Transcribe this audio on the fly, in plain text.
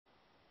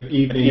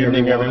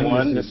Evening,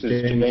 everyone. This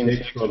is James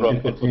Hicks from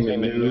Infotainment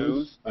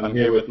News. I'm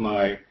here with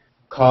my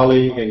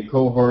colleague and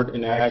cohort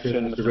in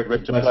action, Mr.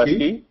 Rick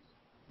Chaplesky.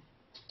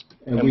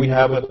 And we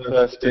have with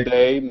us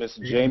today Ms.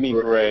 Jamie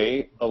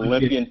Gray,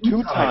 Olympian,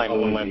 two-time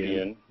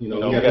Olympian. We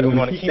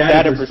want to keep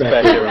that in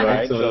perspective,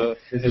 right? So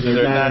this is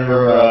not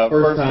her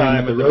first time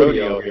at the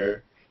rodeo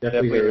here.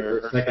 Definitely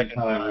her second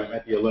time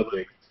at the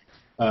Olympics.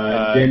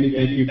 Jamie,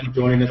 thank you for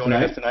joining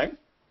us tonight.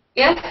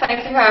 Yes,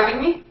 thank you for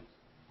having me.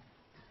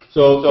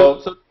 So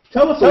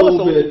tell us a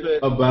little bit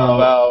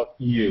about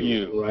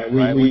you,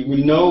 right?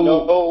 We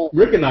know,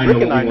 Rick and I know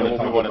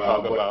what we want to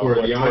talk about, but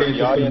for the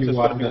audience that's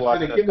going to be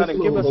watching us, kind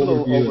of give us a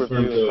little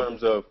overview in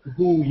terms of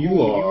who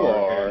you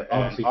are, and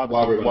obviously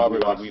why we're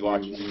going to be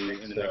watching you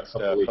in the next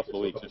couple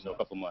of weeks or so,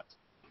 couple of months.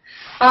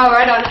 Oh,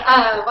 right on.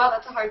 Wow,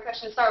 that's a hard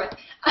question to start with.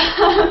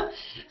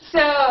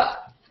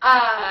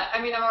 I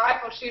mean, I'm a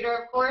rifle shooter,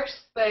 of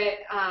course,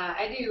 but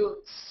I do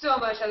so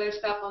much other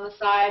stuff on the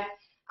side.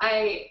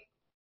 I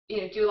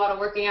do a lot of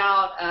working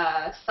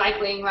out,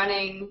 cycling,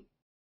 running,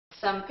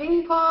 some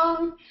ping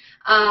pong,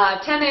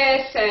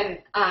 tennis, and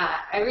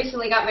I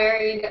recently got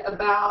married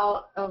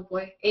about,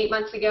 8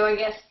 months ago, I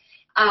guess.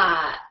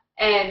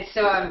 And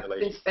so I've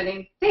been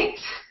spending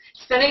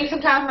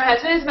some time with my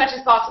husband as much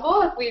as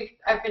possible.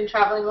 I've been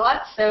traveling a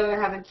lot, so I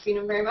haven't seen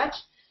him very much.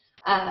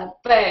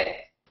 But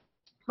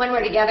when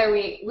we're together,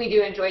 we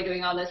do enjoy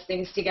doing all those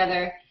things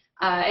together.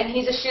 And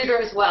he's a shooter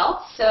as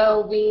well,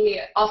 so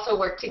we also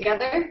work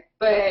together,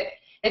 but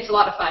it's a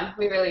lot of fun.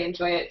 We really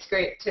enjoy it. It's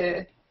great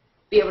to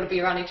be able to be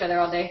around each other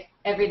all day,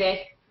 every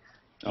day.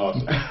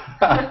 Awesome.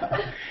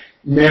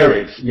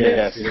 Marriage,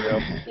 yes.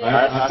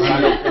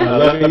 I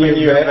love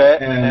you,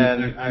 Vet,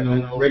 and I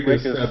know Rick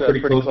is pretty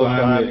close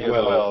behind me as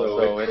well.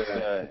 So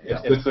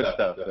it's good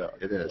stuff. So.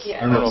 It is. Yeah.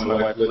 I don't know if my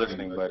wife's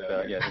listening,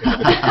 but yeah.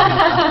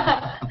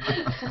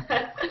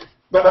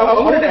 But I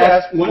wanted to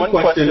ask one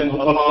question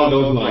along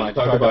those lines.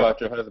 Talk about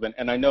your husband,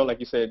 and I know, like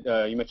you said,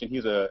 you mentioned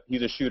he's a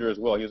shooter as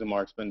well. He's a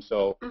marksman.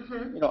 So,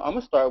 I'm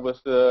gonna start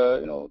with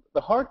the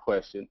hard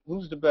question: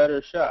 who's the better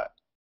shot?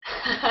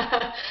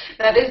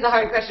 That is the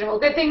hard question. Well,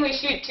 good thing we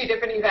shoot two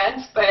different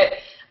events, but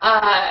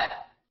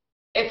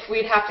if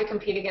we'd have to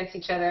compete against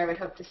each other, I would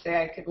hope to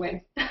say I could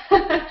win.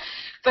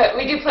 But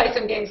we do play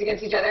some games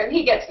against each other, and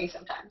he gets me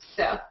sometimes.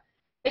 So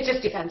it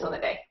just depends on the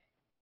day.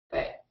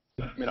 But.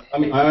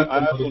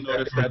 I also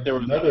noticed that there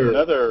was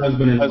another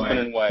husband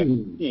and wife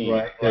team,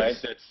 right?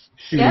 That's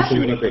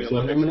shooting Olympics.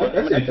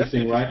 That's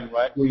interesting,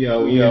 right? We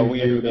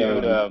interviewed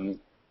the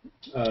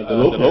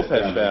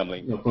Lopez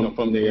family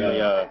from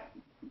the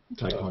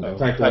Taekwondo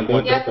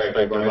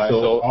perspective, right?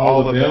 So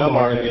all of them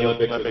are in the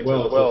Olympics as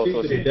well. So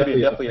it's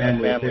definitely a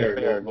family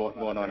affair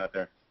going on out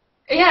there.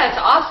 Yeah, it's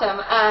awesome.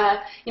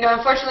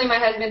 Unfortunately, my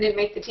husband didn't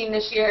make the team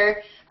this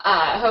year.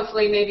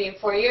 Hopefully, maybe in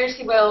 4 years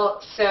he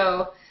will.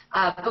 So.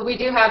 But we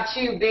do have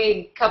two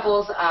big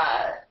couples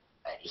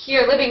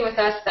here living with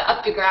us, the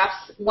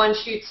Updegraffs. One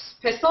shoots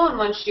pistol and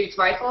one shoots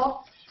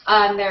rifle.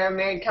 They're a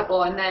married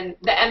couple. And then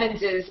the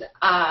Emmonses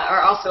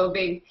are also a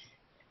big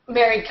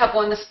married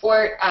couple in the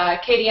sport.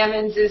 Katie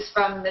Emmons is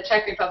from the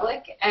Czech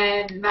Republic,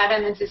 and Matt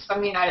Emmons is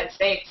from the United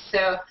States.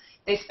 So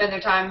they spend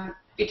their time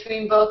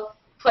between both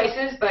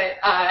places, but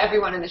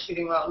everyone in the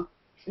shooting world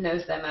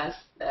knows them as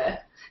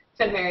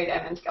the married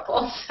Emmons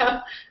couple.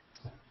 So.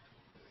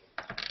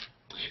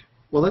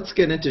 Well, let's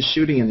get into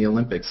shooting in the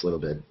Olympics a little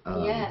bit.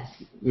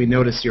 Yes. We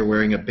noticed you're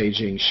wearing a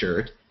Beijing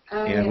shirt,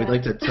 and we'd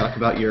like to talk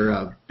about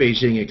your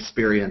Beijing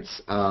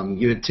experience.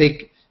 You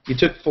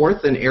took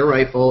fourth in air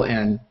rifle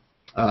and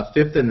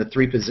fifth in the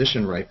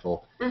three-position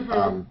rifle.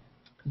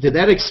 Did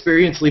that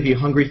experience leave you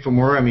hungry for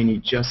more? I mean, you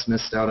just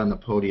missed out on the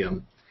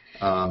podium.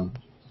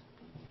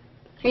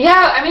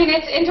 Yeah, I mean,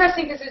 it's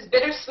interesting because it's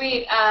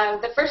bittersweet.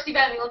 The first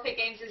event in the Olympic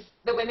Games is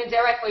the women's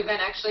air rifle event,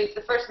 actually. It's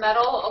the first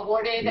medal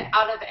awarded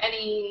out of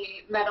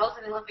any medals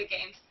in the Olympic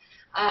Games,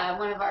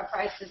 one of our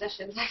prized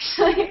possessions,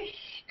 actually.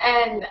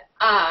 And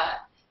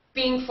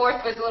being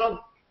fourth was a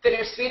little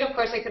bittersweet. Of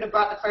course, I could have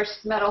brought the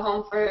first medal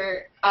home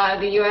for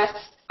the U.S.,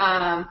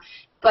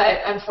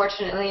 but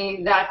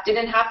unfortunately that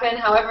didn't happen.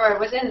 However, I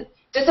wasn't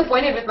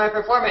disappointed with my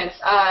performance.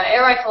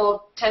 Air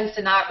rifle tends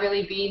to not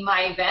really be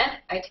my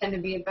event. I tend to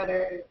be a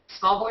better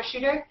small bore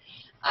shooter.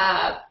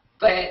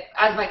 But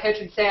as my coach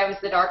would say, I was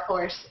the dark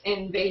horse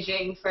in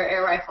Beijing for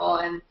air rifle.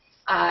 And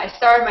I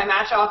started my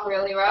match off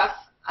really rough,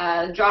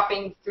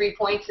 dropping 3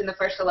 points in the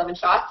first 11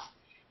 shots.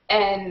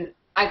 And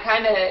I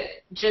kind of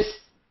just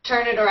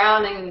turned it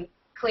around and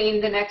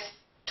cleaned the next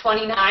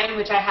 29,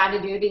 which I had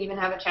to do to even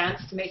have a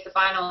chance to make the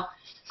final.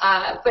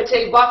 But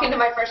to walk into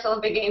my first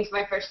Olympic Games,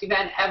 my first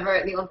event ever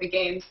at the Olympic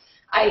Games,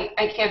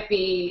 I can't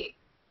be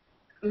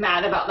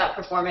mad about that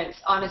performance,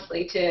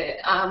 honestly.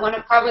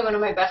 Probably one of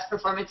my best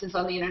performances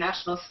on the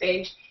international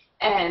stage,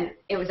 and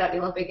it was at the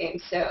Olympic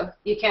Games, so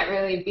you can't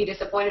really be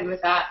disappointed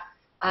with that.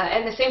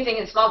 And the same thing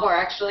in small bore,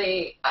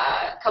 actually.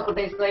 A couple of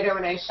days later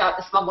when I shot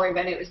the small bore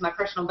event, it was my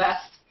personal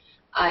best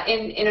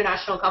in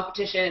international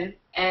competition,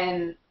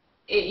 and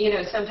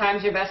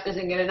sometimes your best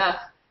isn't good enough.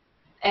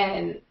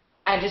 And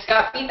I just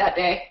got beat that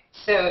day,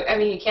 So, I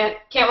mean, you can't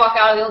walk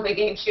out of the Olympic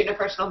Games shooting a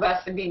personal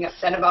best and being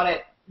upset about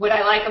it. Would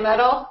I like a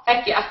medal?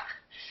 Heck yeah.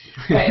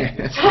 But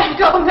I'm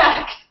going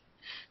back.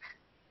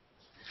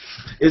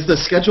 Is the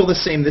schedule the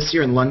same this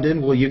year in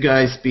London? Will you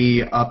guys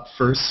be up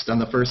first on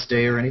the first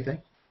day or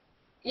anything?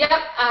 Yep.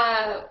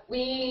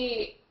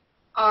 We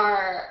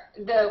are,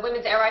 the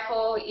women's air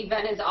rifle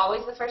event is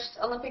always the first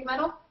Olympic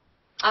medal.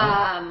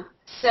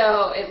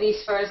 So at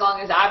least for as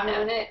long as I've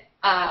known it.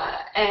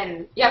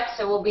 And yep,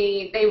 so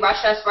they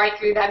rush us right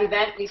through that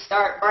event. We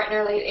start bright and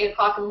early at 8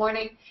 o'clock in the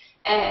morning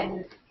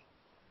and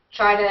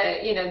try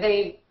to,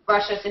 they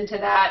rush us into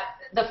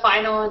the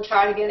final and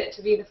try to get it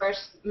to be the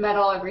first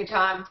medal every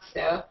time.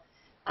 So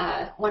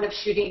one of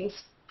shooting's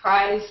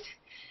prized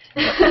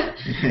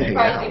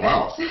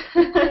events.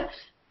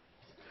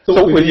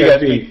 So when you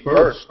guys be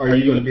first, are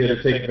you going to be able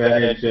to take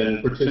advantage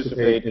and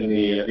participate in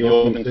the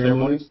opening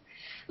ceremonies?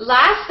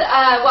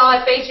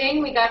 At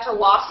Beijing, we got to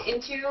walk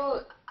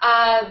into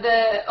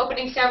the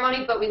opening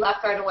ceremony, but we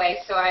left right away.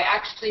 So I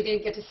actually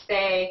didn't get to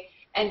stay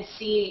and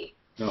see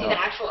the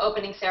actual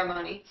opening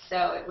ceremony.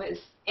 So it was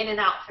in and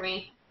out for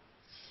me.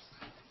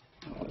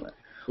 All right.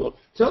 Well,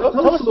 tell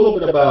us a little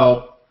bit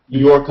about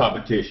your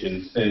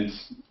competition,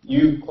 since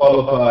you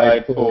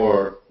qualified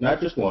for not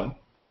just one,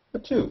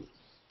 but two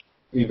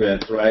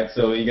events, right?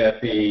 So you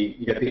got the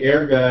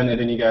air gun, and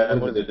then you got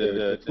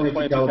the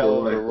 22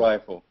 caliber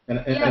rifle. And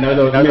I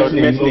know I was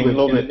mentioning a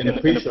little bit in the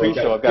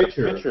pre-show. I've got a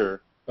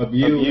picture of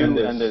you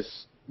and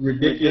this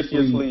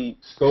ridiculously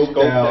scoped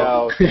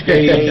out,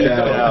 gauged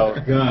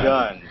out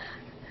gun.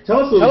 Tell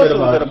us a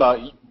little bit about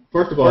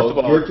first of all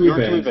your two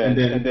events, and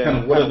then kind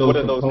of what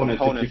are those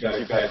components that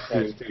you guys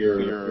have to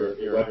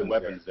your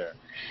weapons there?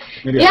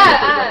 Maybe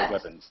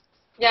weapons.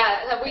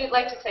 Yeah, we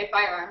like to say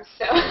firearms.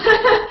 So,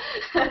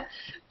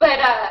 but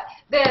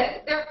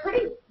they're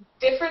pretty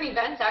different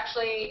events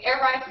actually. Air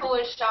rifle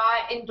is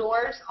shot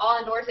indoors, all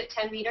indoors at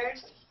 10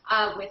 meters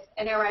with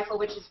an air rifle,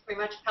 which is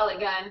pretty much a pellet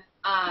gun,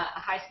 a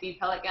high-speed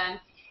pellet gun,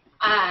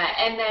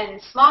 and then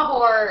small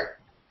bore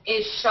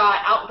is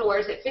shot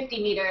outdoors at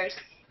 50 meters,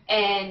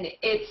 and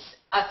it's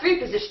a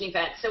 3-position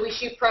event. So we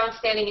shoot prone,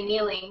 standing, and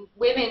kneeling.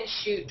 Women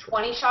shoot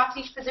 20 shots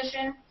each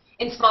position.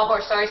 In small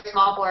bore,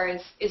 small bore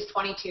is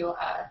 22.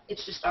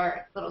 It's just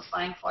our little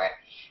slang for it.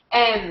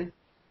 And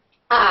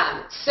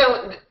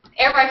so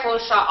air rifle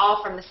is shot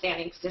all from the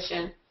standing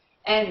position,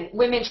 and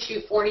women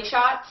shoot 40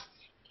 shots,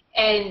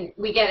 and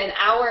we get an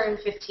hour and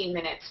 15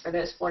 minutes for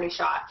those 40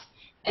 shots.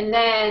 And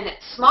then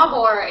small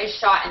bore is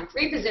shot in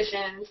 3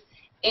 positions,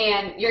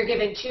 and you're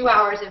given 2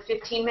 hours and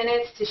 15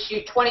 minutes to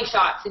shoot 20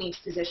 shots in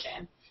each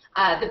position.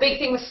 The big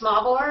thing with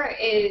small bore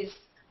is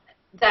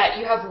that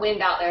you have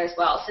wind out there as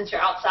well, since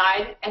you're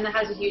outside, and that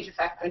has a huge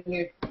effect on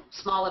your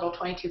small little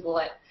 22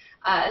 bullet.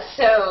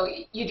 So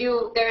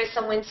there is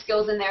some wind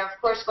skills in there. Of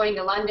course, going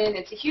to London,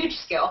 it's a huge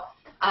skill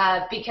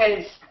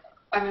because,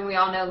 I mean, we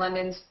all know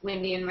London's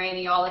windy and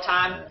rainy all the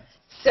time.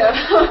 So,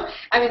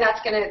 I mean,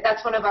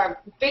 that's one of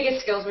our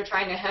biggest skills we're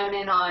trying to hone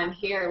in on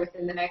here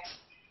within the next,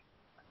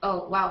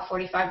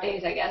 45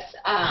 days, I guess.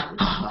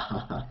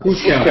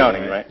 Who's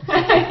counting, right?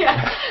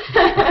 Yeah.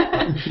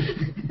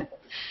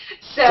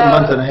 So, it's a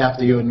month and a half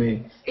to you and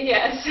me.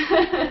 Yes.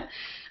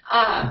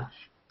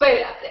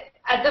 But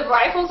the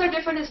rifles are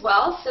different as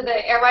well. So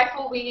the air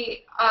rifle,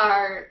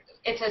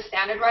 it's a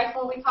standard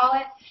rifle, we call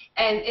it,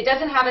 and it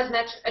doesn't have as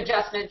much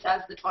adjustments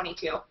as the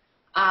 22.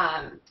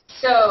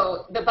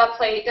 So the butt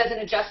plate doesn't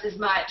adjust as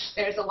much.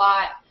 There's a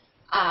lot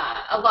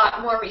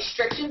more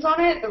restrictions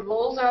on it. The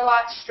rules are a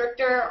lot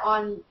stricter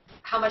on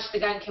how much the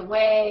gun can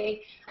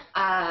weigh,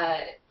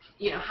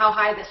 how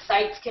high the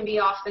sights can be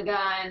off the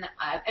gun,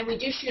 and we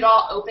do shoot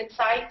all open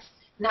sights.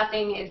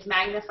 Nothing is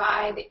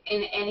magnified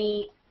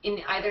in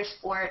either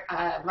sport,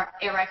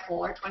 air rifle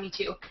or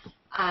 22.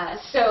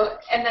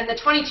 And then the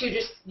 22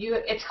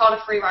 it's called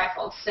a free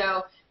rifle.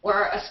 So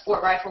or a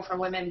sport rifle for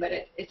women, but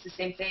it's the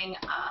same thing.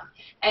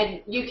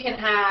 And you can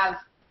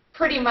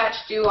pretty much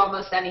do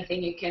almost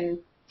anything you can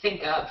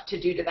think of to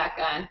do to that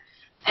gun.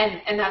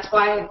 And that's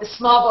why the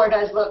small bore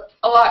does look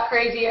a lot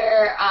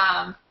crazier.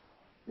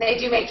 They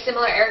do make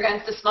similar air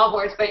guns to small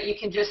bores, but you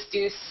can just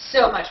do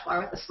so much more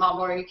with the small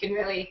bore. You can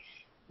really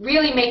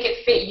make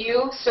it fit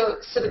you. So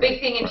the big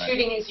thing in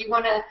shooting is you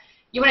want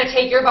to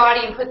take your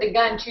body and put the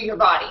gun to your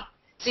body.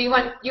 So you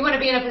want to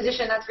be in a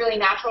position that's really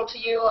natural to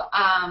you,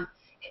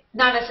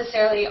 not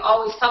necessarily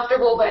always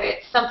comfortable, but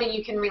it's something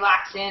you can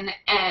relax in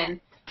and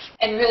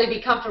really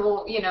be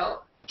comfortable,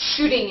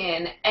 shooting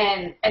in,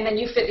 and then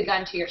you fit the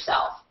gun to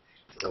yourself.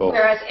 Cool.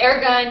 Whereas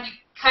air gun, you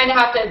kind of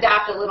have to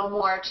adapt a little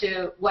more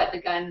to what the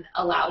gun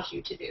allows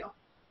you to do.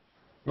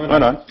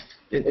 Right on.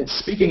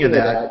 Speaking of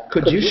that,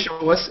 could you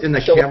show us in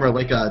the camera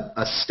like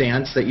a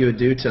stance that you would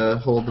do to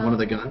hold one of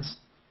the guns?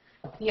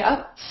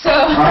 Yep. So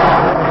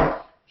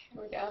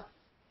here we go.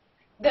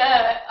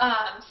 The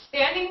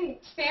standing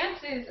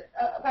stance is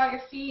about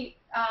your feet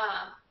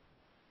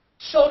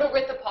shoulder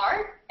width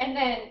apart, and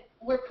then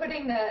we're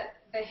putting the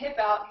hip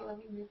out. Here, let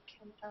me move the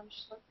camera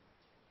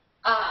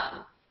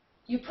down.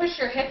 You push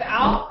your hip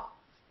out,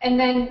 and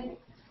then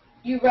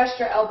you rest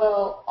your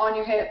elbow on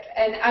your hip,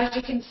 and as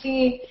you can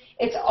see,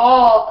 it's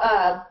all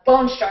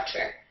bone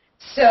structure.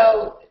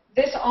 So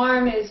this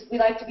arm we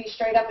like to be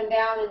straight up and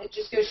down, and it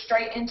just goes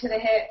straight into the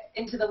hip,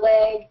 into the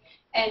leg,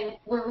 and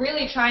we're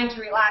really trying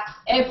to relax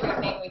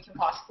everything we can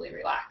possibly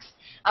relax.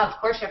 Of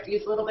course, you have to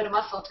use a little bit of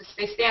muscle to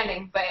stay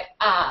standing, but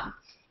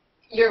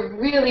you're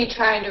really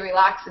trying to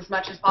relax as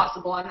much as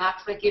possible, and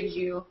that's what gives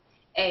you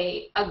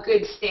a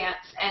good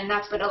stance, and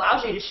that's what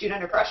allows you to shoot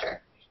under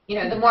pressure.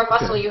 The more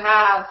muscle you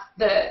have,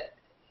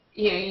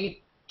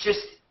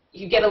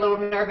 you get a little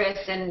nervous,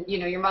 and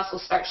your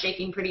muscles start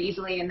shaking pretty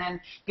easily, and then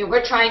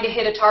we're trying to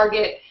hit a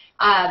target.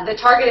 The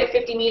target at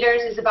 50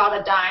 meters is about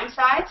a dime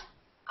size.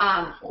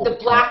 The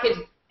black is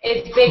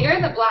bigger.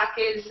 The black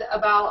is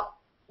about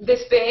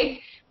this big.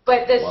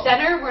 But the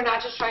center, we're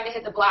not just trying to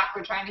hit the black,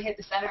 we're trying to hit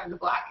the center of the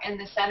black. And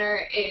the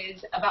center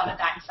is about a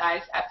dime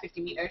size at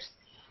 50 meters.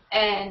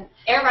 And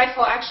air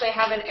rifle, actually I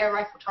have an air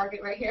rifle target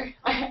right here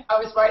I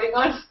was writing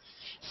on.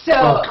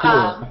 So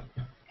cool.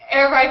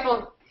 Air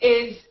rifle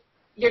is,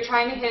 you're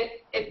trying to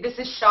hit, this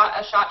is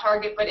a shot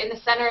target, but in the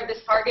center of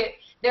this target,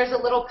 there's a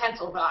little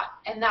pencil dot.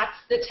 And that's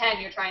the 10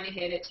 you're trying to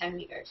hit at 10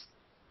 meters.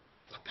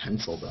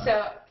 Pencil dot.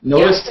 So,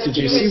 Did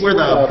you see where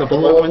the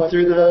bullet went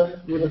through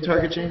the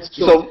target, James?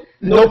 So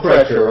no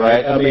pressure,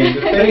 right? I mean,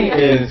 the thing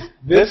is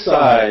this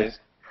size,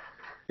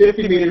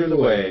 50 meters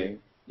away,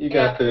 you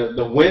got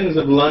the winds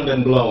of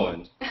London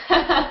blowing.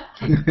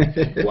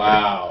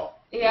 Wow.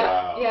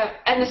 Yeah, yeah.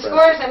 And the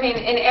scores, I mean,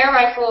 in air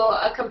rifle,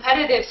 a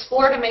competitive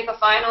score to make a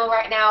final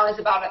right now is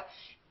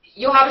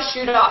you'll have a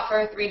shoot-off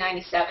for a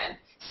 397.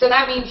 So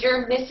that means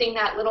you're missing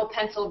that little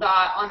pencil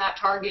dot on that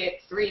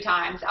target 3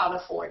 times out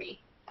of 40.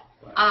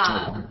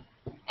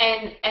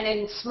 And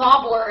in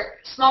small bore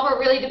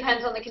really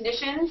depends on the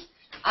conditions.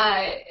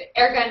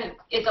 Air gun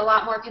is a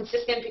lot more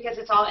consistent because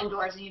it's all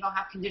indoors and you don't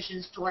have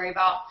conditions to worry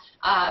about.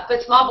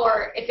 But small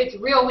bore, if it's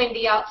real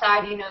windy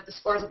outside, the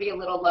scores will be a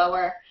little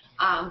lower.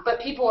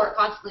 But people are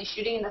constantly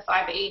shooting in the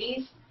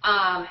 580s,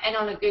 and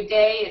on a good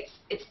day,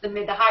 it's the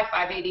mid to high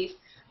 580s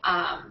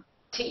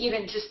to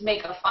even just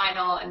make a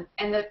final,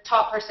 and the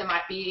top person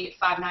might be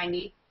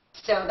 590.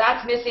 So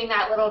that's missing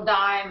that little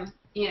dime,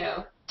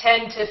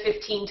 10 to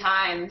 15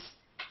 times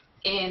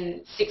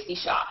in 60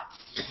 shots.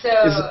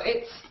 So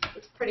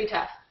it's pretty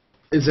tough.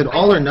 Is it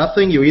all or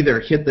nothing? You either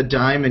hit the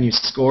dime and you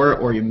score,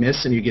 or you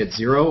miss and you get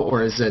 0,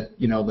 or is it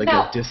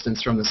a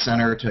distance from the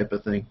center type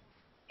of thing?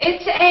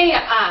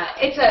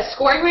 It's a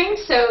scoring ring.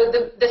 So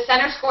the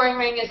center scoring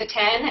ring is a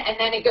 10, and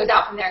then it goes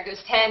out from there. It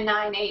goes 10,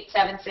 9, 8,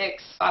 7,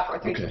 6, 5, 4,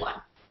 3, 2, 1,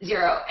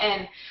 0.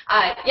 And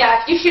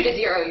if you shoot a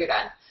 0, you're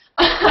done.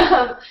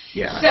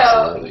 Yeah, so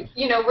absolutely.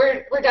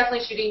 We're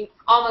definitely shooting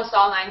almost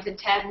all 9s and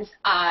 10s.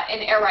 In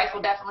air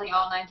rifle, definitely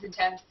all 9s and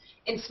 10s.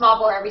 In small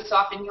bore, every so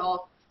often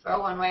you'll throw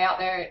one way out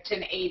there to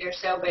an 8 or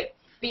so, but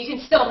you can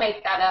still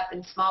make that up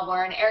in small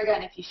bore. And air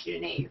gun, if you shoot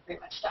an 8, you're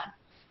pretty much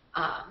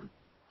done.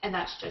 And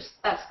that's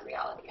the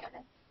reality of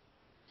it.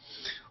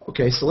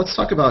 Okay, so let's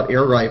talk about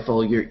air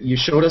rifle. You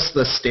showed us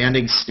the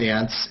standing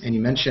stance, and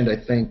you mentioned, I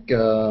think,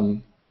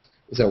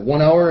 was that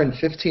 1 hour and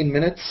 15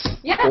 minutes?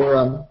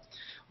 Yeah.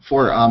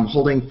 For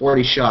holding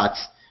 40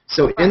 shots.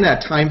 So in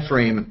that time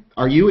frame,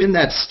 are you in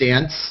that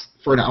stance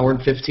for an hour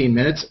and 15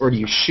 minutes, or do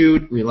you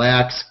shoot,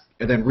 relax,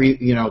 and then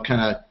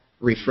kind of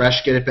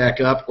refresh, get it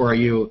back up, or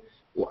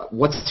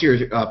what's your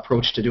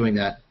approach to doing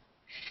that?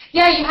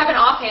 Yeah, you have an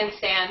offhand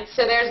stand.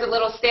 So there's a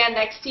little stand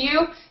next to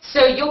you.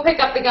 So you'll pick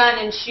up the gun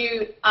and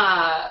shoot,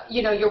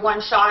 your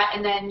one shot,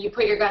 and then you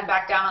put your gun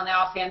back down on the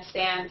offhand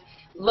stand,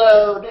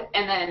 load,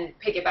 and then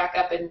pick it back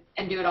up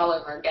and do it all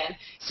over again.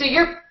 So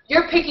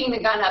you're picking the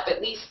gun up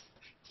at least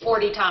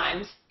 40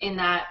 times in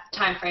that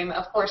time frame.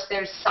 Of course,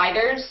 there's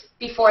sighters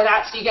before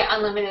that, so you get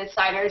unlimited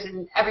sighters,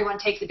 and everyone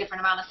takes a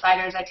different amount of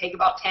sighters. I take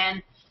about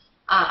 10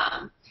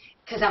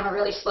 because I'm a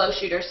really slow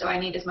shooter, so I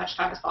need as much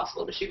time as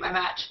possible to shoot my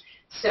match.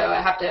 So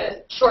I have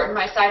to shorten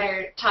my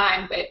sighter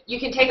time, but you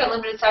can take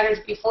unlimited sighters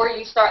before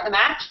you start the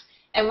match.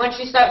 And once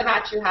you start the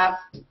match, you have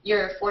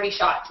your 40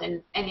 shots,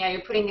 and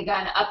you're putting the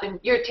gun up,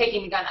 and you're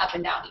taking the gun up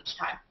and down each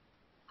time.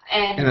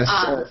 And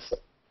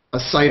a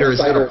sighter is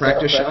that a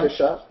practice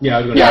shot? Yeah,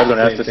 I was going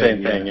to ask the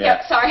same thing. Yeah.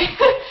 Yep, sorry.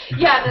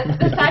 Yeah,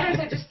 the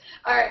sighters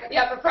are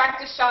a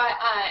practice shot,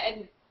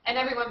 and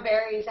everyone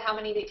varies how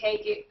many they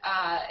take.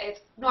 It's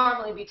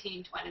normally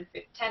between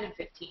 10 and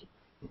 15.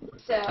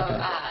 So,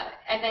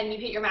 and then you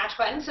hit your match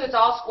button, so it's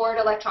all scored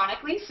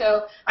electronically.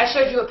 So I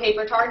showed you a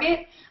paper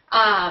target,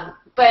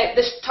 but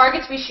the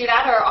targets we shoot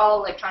at are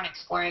all electronic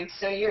scoring.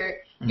 So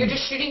you're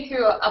just shooting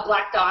through a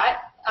black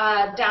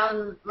dot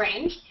down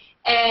range,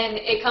 and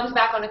it comes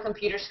back on a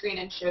computer screen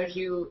and shows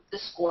you the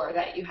score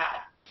that you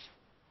had.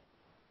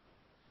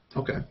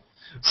 Okay.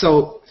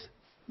 So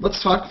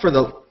let's talk for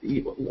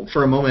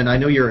a moment. I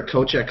know you're a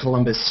coach at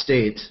Columbus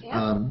State,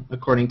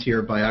 according to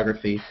your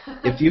biography.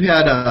 If you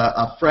had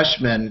a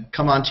freshman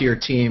come onto your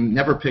team,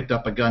 never picked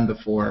up a gun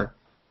before,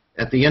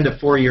 at the end of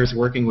 4 years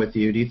working with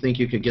you, do you think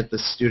you could get the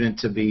student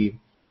to be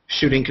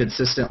shooting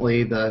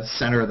consistently the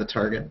center of the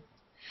target?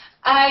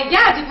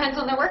 Yeah, it depends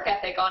on their work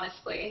ethic,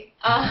 honestly.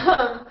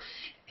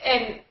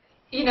 And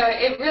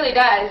it really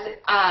does.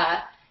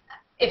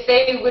 If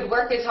they would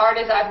work as hard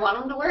as I'd want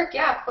them to work,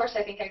 yeah, of course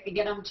I think I could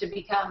get them to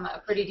become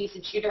a pretty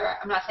decent shooter.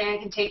 I'm not saying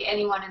I can take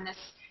anyone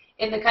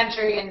in the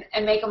country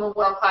and make them a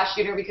world-class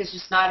shooter, because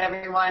just not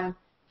everyone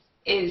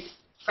is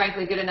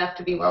frankly good enough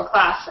to be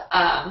world-class.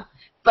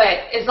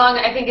 But as long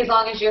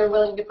as you're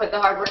willing to put the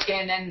hard work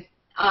in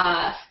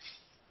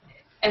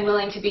and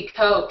willing to be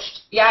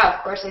coached, yeah,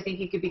 of course I think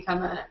you could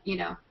become at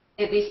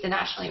least a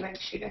nationally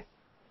ranked shooter.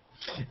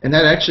 And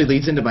that actually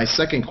leads into my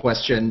second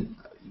question.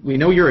 We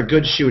know you're a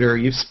good shooter.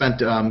 You've spent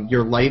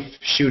your life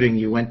shooting.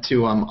 You went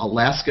to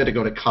Alaska to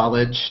go to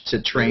college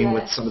to train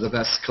with some of the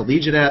best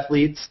collegiate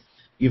athletes.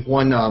 You've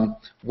won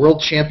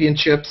world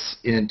championships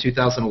in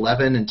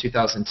 2011 and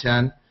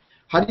 2010.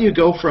 How do you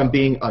go from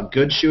being a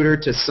good shooter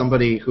to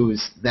somebody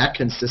who's that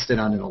consistent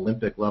on an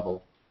Olympic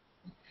level?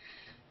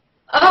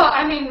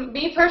 Oh,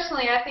 me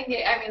personally, like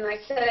I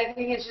said, I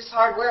think it's just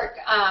hard work.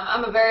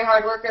 I'm a very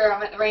hard worker.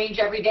 I'm at the range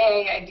every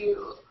day. I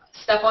do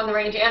stuff on the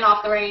range and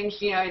off the range.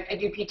 I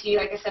do PT,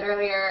 like I said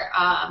earlier.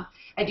 I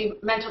do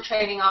mental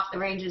training off the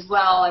range as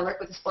well. I work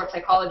with a sports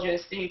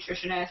psychologist, a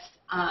nutritionist,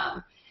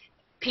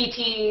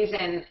 PTs,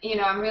 and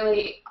I'm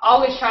really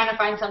always trying to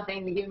find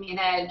something to give me an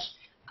edge.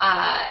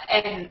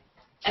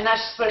 And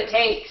that's just what it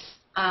takes.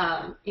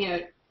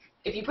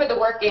 If you put the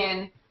work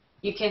in,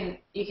 you can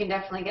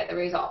definitely get the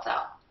results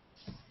out.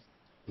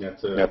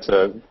 That's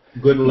a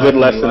good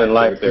lesson in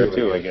life there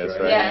too, I guess,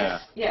 right?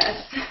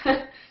 Yes.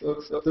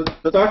 So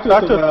talk to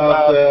us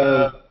about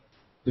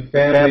the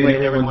family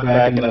and everyone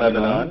back in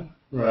Lebanon,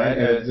 right?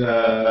 As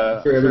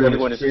I'm sure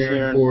everyone is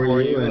cheering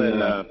for you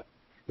and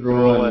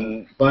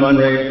throwing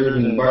fundraisers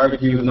and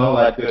barbecues and all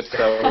that good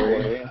stuff.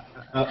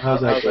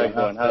 How's that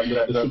going? How's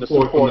the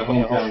support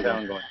from the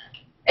hometown going?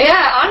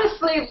 Yeah,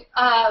 honestly,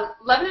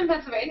 Lebanon,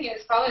 Pennsylvania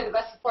is probably the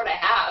best support I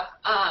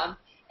have.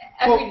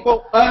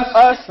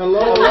 Us.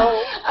 Hello.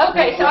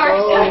 Okay,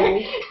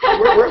 sorry.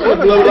 We're going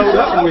to blow this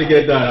up when we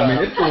get done.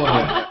 It's going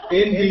on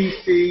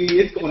NBC.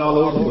 It's going all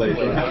over the place.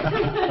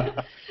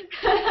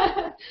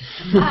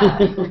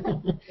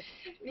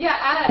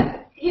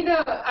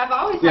 I've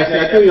always. Yes,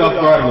 I threw you off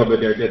guard a little bit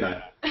there, didn't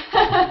I?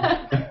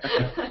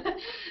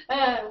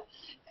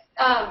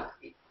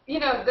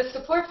 The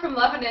support from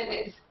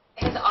Lebanon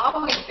has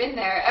always been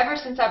there ever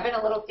since I've been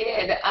a little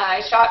kid.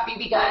 I shot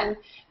BB gun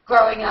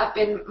growing up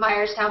in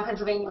Myerstown,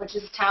 Pennsylvania, which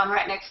is a town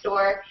right next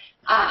door.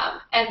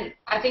 And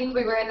I think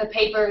we were in the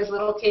paper as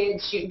little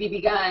kids shooting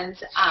BB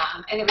guns,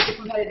 and it was a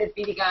competitive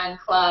BB gun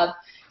club.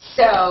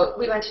 So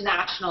we went to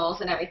nationals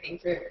and everything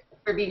for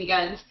BB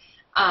guns.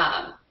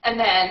 And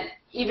then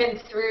even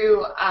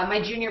through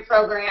my junior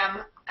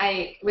program,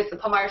 with the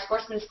Palmyra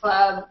Sportsman's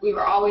Club, we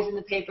were always in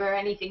the paper,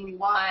 anything we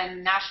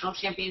won, national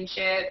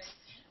championships,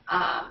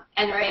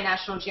 NRA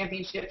national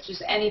championships,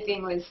 just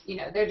anything was,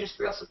 they're just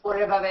real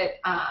supportive of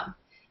it.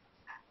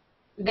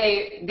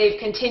 They've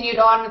continued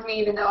on with me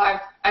even though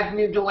I've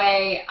moved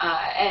away,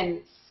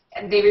 and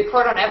they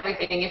report on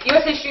everything. If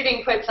USA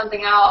Shooting puts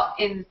something out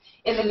in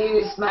the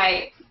news,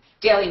 my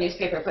daily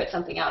newspaper puts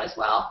something out as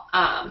well.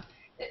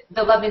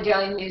 The Lebanon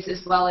Daily News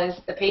as well as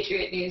the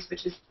Patriot News,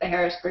 which is the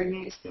Harrisburg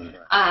News.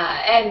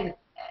 And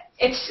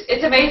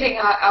it's amazing.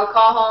 I'll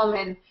call home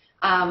and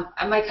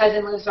my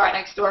cousin lives right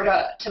next door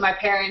to my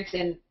parents,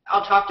 and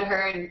I'll talk to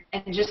her.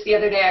 And just the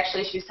other day,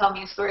 actually, she was telling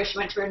me a story. She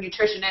went to her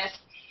nutritionist,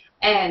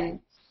 and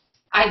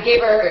I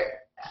gave her,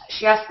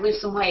 she has to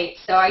lose some weight,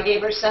 so I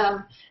gave her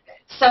some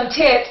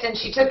tips, and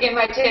she took in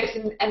my tips,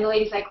 and the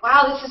lady's like,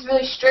 wow, this is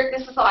really strict.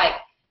 This is like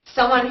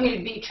someone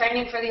who'd be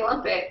training for the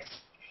Olympics.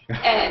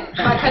 And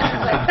my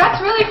cousin's like,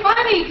 that's really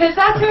funny, because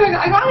that's who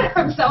I got it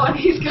from, someone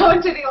who's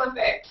going to the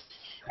Olympics.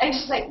 And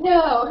she's like,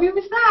 no, who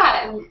was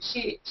that? And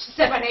she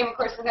said my name, of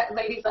course, and that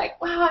lady's like,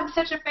 wow, I'm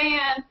such a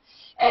fan.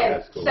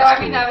 And cool. So,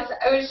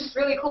 it was just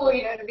really cool,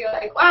 to be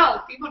like,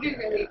 wow, people do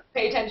really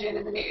pay attention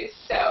in the news.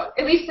 So,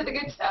 at least to the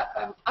good stuff.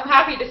 I'm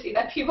happy to see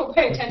that people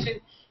pay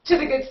attention to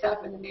the good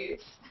stuff in the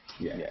news.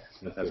 Yeah,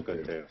 that's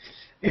good too.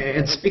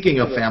 And speaking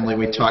of family,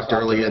 we talked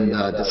early in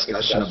the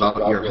discussion about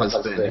your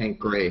husband, Hank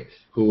Gray,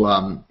 who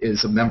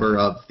is a member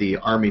of the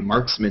Army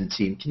Marksman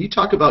team. Can you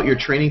talk about your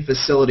training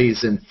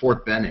facilities in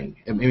Fort Benning?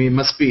 It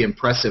must be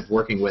impressive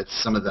working with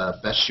some of the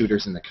best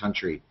shooters in the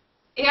country.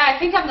 Yeah, I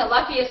think I'm the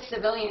luckiest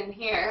civilian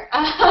here.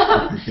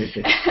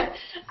 I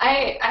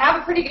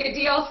have a pretty good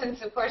deal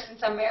since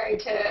I'm married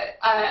to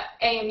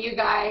AMU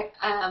guy.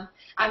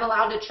 I'm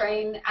allowed to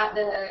train at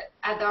the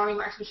Army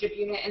Marksmanship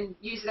Unit and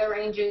use their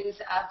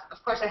ranges.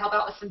 Of course, I help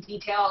out with some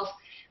details,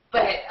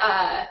 but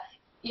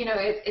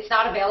it's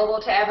not available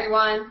to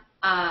everyone.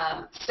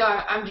 So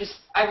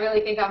I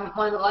really think I'm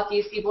one of the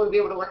luckiest people to be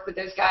able to work with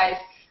those guys,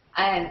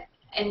 and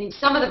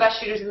some of the best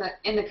shooters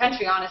in the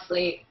country,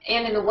 honestly,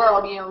 and in the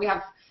world. We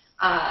have.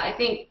 I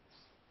think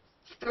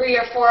 3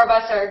 or 4 of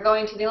us are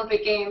going to the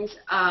Olympic Games.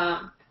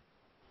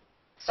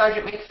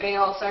 Sergeant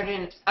McPhail,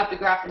 Sergeant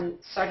Updegraff, and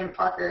Sergeant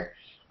Parker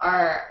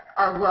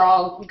we're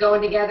all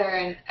going together.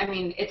 And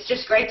it's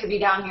just great to be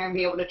down here and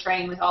be able to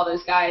train with all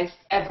those guys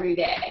every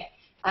day.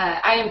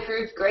 I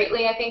improved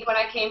greatly, I think, when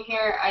I came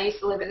here. I used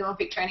to live at the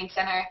Olympic Training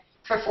Center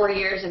for 4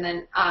 years, and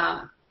then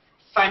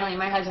finally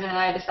my husband and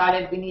I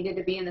decided we needed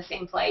to be in the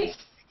same place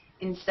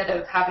instead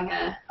of having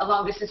a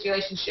long-distance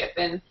relationship,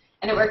 and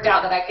it worked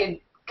out that I could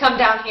come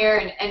down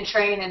here and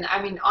train, and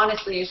I mean,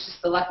 honestly, it's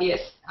just the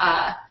luckiest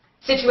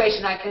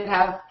situation I could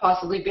have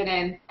possibly been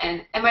in,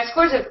 and my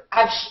scores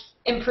have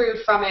improved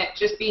from it,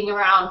 just being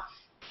around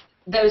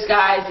those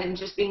guys and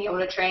just being able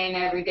to train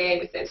every day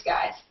with those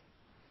guys.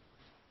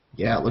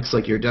 Yeah, it looks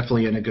like you're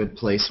definitely in a good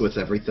place with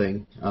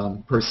everything,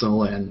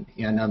 personal and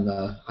on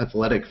the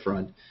athletic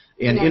front.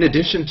 And in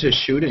addition to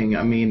shooting,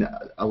 I mean,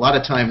 a lot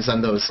of times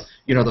on those,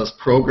 those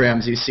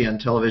programs you see on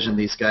television,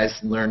 these guys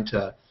learn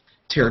to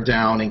tear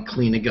down and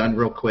clean a gun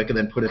real quick and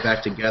then put it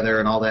back together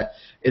and all that.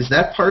 Is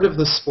that part of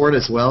the sport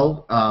as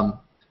well?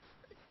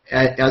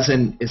 As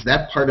in, is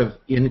that part of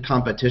in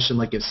competition?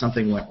 Like if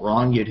something went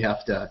wrong, you'd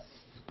have to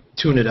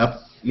tune it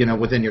up,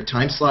 within your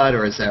time slot,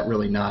 or is that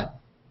really not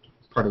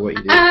part of what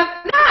you do?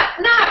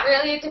 Not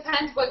really. It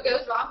depends what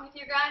goes wrong with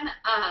your gun.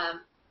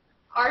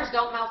 Ours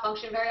don't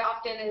malfunction very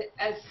often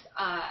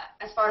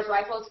as far as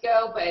rifles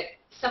go, but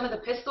some of the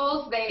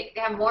pistols, they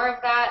have more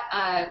of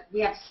that.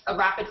 We have a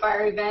rapid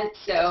fire event,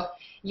 so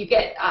you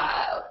get,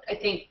 I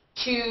think,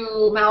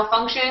 2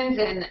 malfunctions,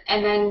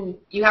 and then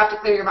you have to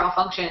clear your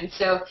malfunction.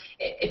 So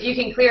if you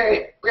can clear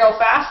it real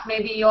fast,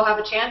 maybe you'll have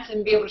a chance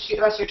and be able to shoot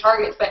the rest of your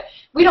targets. But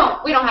we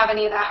don't have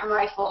any of that in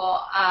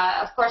rifle.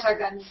 Of course, our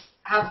guns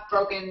have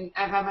broken.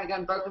 I've had my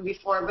gun broken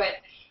before,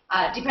 but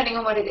depending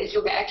on what it is,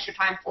 you'll get extra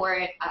time for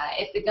it.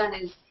 If the gun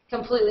is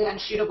completely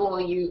unshootable,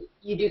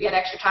 you do get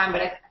extra time,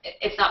 but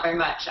it's not very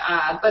much.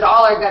 But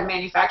all our gun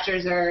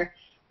manufacturers are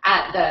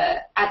at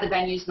the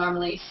venues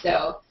normally,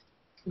 so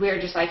we're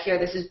just like, here,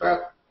 this is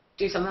broke,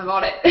 do something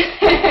about it,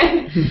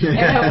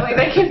 and hopefully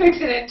they can fix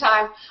it in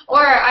time. Or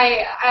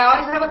I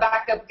always have a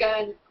backup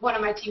gun. One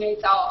of my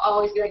teammates, I'll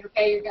always be like,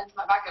 okay, your gun's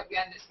my backup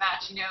gun this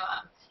match.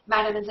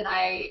 Matt Emmons and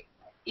I,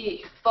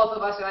 both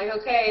of us are like,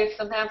 okay, if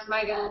something happens to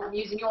my gun, I'm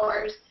using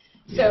yours.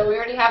 So we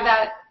already have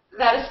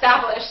that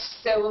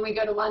established. So when we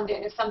go to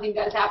London, if something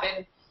does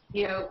happen,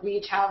 we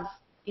each have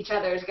each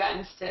other's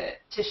guns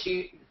to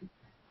shoot.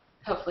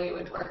 Hopefully it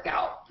would work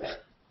out.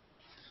 But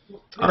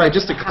all right,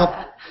 just a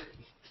couple.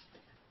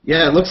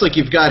 Yeah, it looks like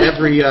you've got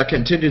every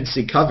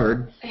contingency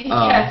covered.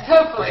 Yes,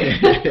 hopefully.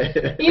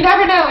 You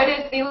never know. It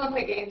is the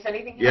Olympic Games.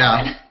 Anything can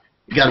happen.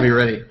 You got to be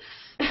ready.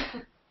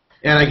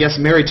 And I guess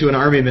married to an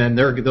Army man,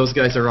 those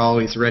guys are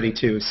always ready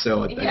too.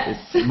 So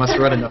it must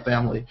run in the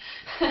family.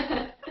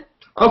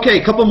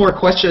 Okay, a couple more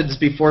questions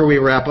before we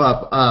wrap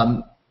up.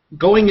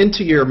 Going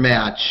into your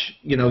match,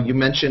 you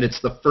mentioned it's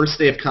the first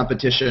day of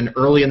competition,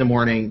 early in the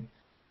morning,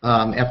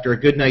 after a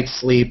good night's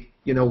sleep.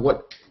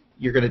 What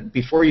you're gonna,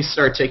 before you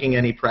start taking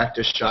any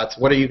practice shots,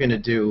 what are you gonna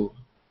do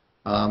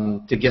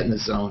to get in the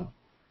zone?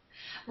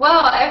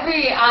 Well,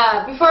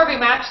 before every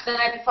match, the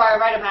night before, I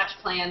write a match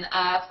plan.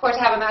 Of course,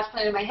 I have a match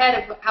plan in my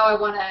head of how I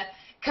want to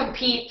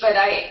compete, but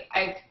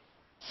I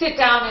sit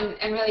down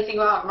and really think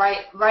about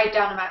write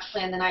down a match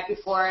plan the night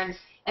before,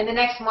 and the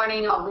next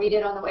morning I'll read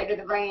it on the way to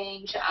the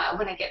range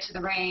when I get to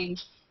the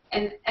range,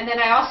 and then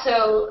I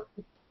also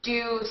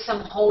do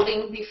some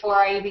holding before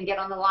I even get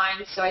on the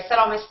line. So I set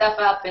all my stuff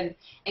up and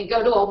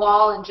go to a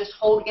wall and just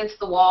hold against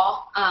the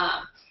wall.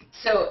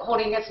 So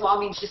holding against the wall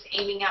means just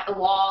aiming at the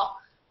wall.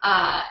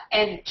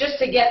 And just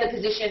to get the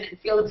position and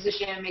feel the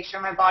position and make sure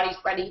my body's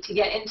ready to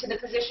get into the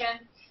position,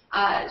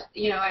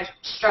 I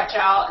stretch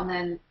out and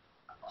then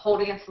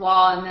hold against the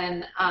wall, and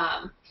then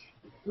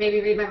maybe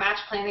read my match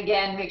plan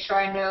again, make sure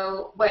I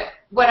know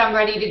what I'm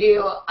ready to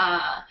do,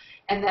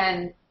 and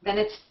then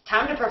it's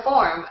time to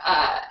perform.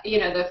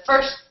 The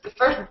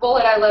first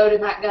bullet I load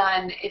in that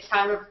gun, it's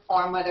time to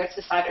perform, whether it's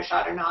a sighter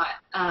shot or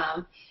not.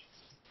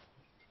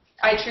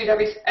 I treat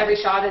every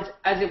shot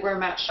as it were a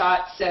match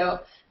shot,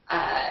 so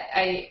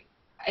I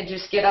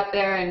just get up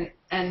there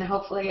and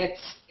hopefully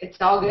it's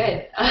all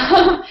good.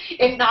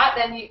 If not,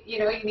 then you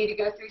need to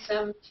go through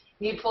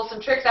you need to pull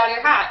some tricks out of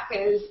your hat,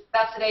 because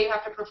that's the day you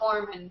have to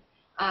perform, and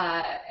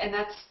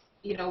that's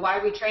why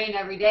we train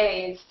every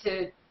day, is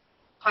to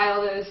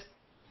pile those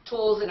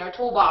tools in our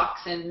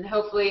toolbox, and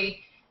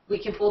hopefully we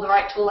can pull the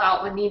right tool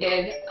out when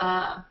needed.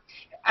 I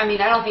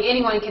don't think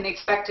anyone can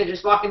expect to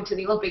just walk into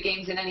the Olympic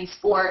Games in any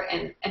sport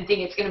and think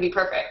it's going to be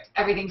perfect.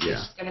 Everything's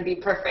just going to be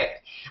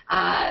perfect.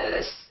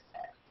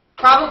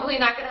 Probably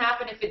not going to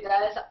happen. If it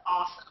does,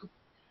 awesome.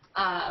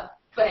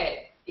 But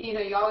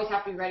you always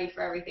have to be ready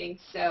for everything.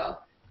 So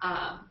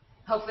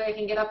hopefully I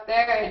can get up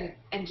there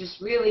and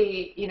just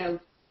really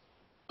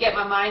get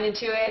my mind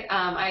into it.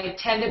 I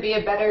tend to be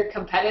a better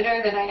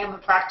competitor than I am a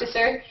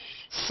practicer,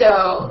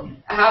 so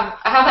I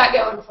have that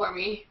going for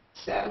me.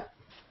 So.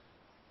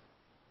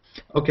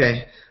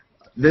 Okay,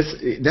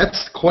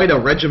 that's quite a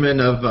regimen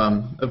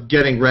of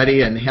getting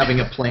ready and having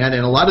a plan.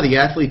 And a lot of the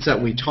athletes that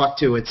we talk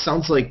to, it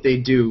sounds like they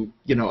do,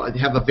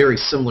 have a very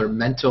similar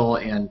mental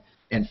and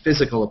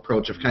physical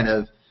approach of kind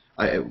of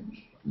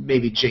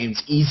maybe,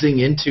 James, easing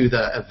into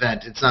the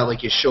event. It's not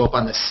like you show up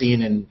on the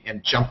scene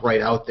and jump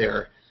right out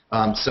there.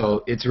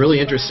 So it's really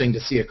interesting to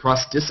see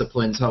across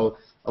disciplines how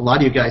a lot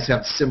of you guys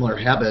have similar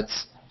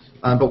habits.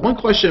 But one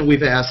question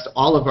we've asked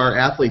all of our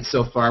athletes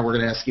so far, we're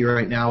going to ask you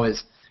right now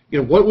is,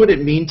 what would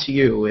it mean to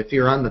you if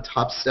you're on the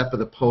top step of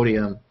the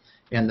podium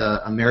and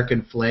the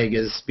American flag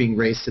is being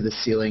raised to the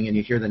ceiling and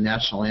you hear the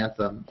national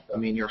anthem? I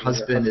mean, your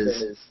husband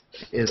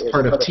is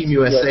part of Team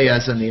USA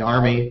as in the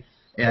Army,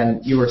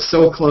 and you were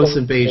so close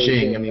in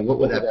Beijing. I mean, what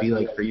would that be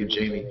like for you,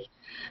 Jamie?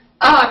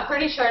 I'm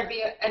pretty sure it'd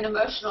be an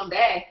emotional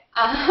day.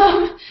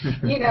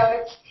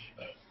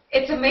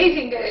 It's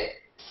amazing to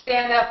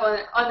stand up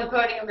on the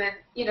podium, and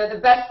the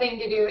best thing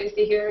to do is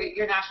to hear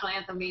your national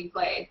anthem being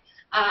played.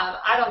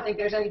 I don't think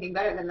there's anything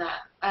better than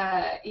that.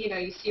 You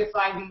see your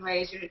flag being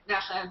raised, your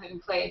national anthem being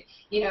played.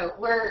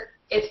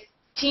 It's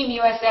Team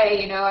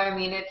USA. I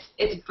mean,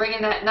 it's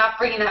bringing that, not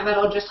bringing that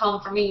medal just home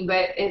for me,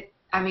 but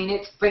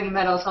it's bringing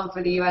medals home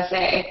for the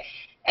USA,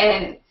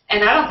 and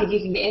I don't think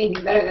you can get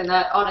anything better than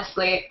that,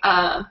 honestly.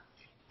 I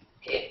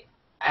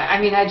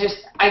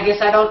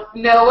guess I don't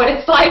know what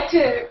it's like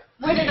to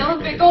win an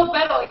Olympic gold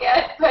medal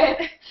yet, but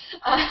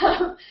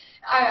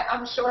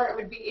I'm sure it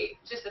would be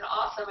just an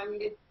awesome.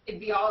 It'd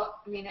be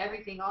all.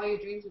 Everything, all your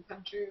dreams would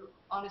come true.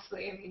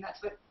 Honestly,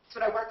 that's what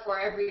I work for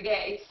every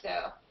day.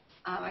 So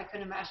I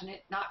couldn't imagine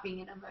it not being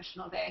an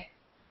emotional day.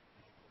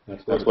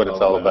 That's what it's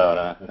all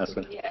about.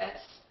 Yes.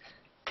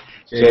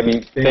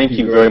 Jamie, thank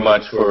you very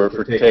much for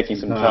taking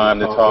some time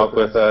to talk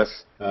with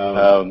us.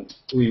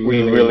 We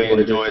really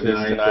enjoyed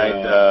this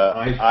tonight.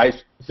 I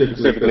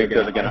specifically,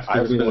 because again, I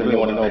really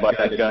want to know about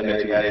that gun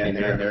that you had in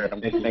there.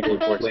 And thank you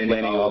for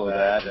explaining all of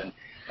that.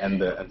 And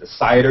the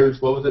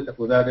ciders, what was it?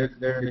 Was that it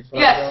there?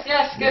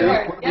 Yes, good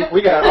word. Yep.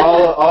 We got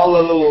all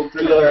the little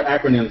three-letter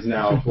acronyms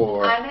now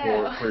for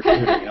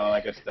shooting,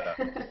 that good stuff.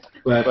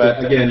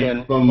 But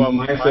again, from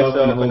myself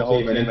and the whole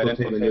team at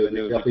Infotainment News,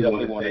 we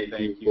definitely want to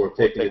thank you for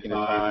taking the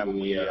time.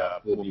 We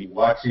will be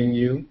watching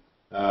you.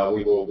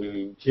 We will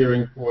be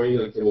cheering for you.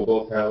 Like I said, we'll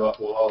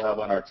all have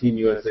on our Team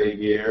USA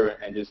gear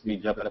and just be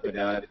jumping up and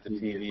down at the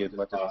TV as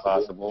much as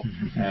possible.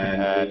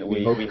 And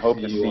we hope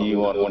to see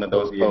you on one of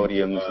those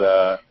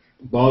podiums.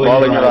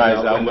 Bawling your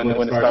eyes out when it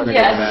starts to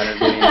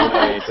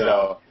matter.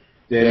 So,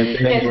 Dan,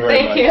 thank you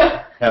very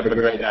much. Have a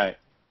great night.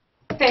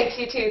 Thanks,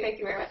 you too. Thank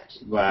you very much.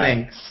 Bye.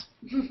 Thanks.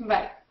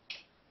 Bye.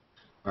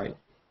 All right.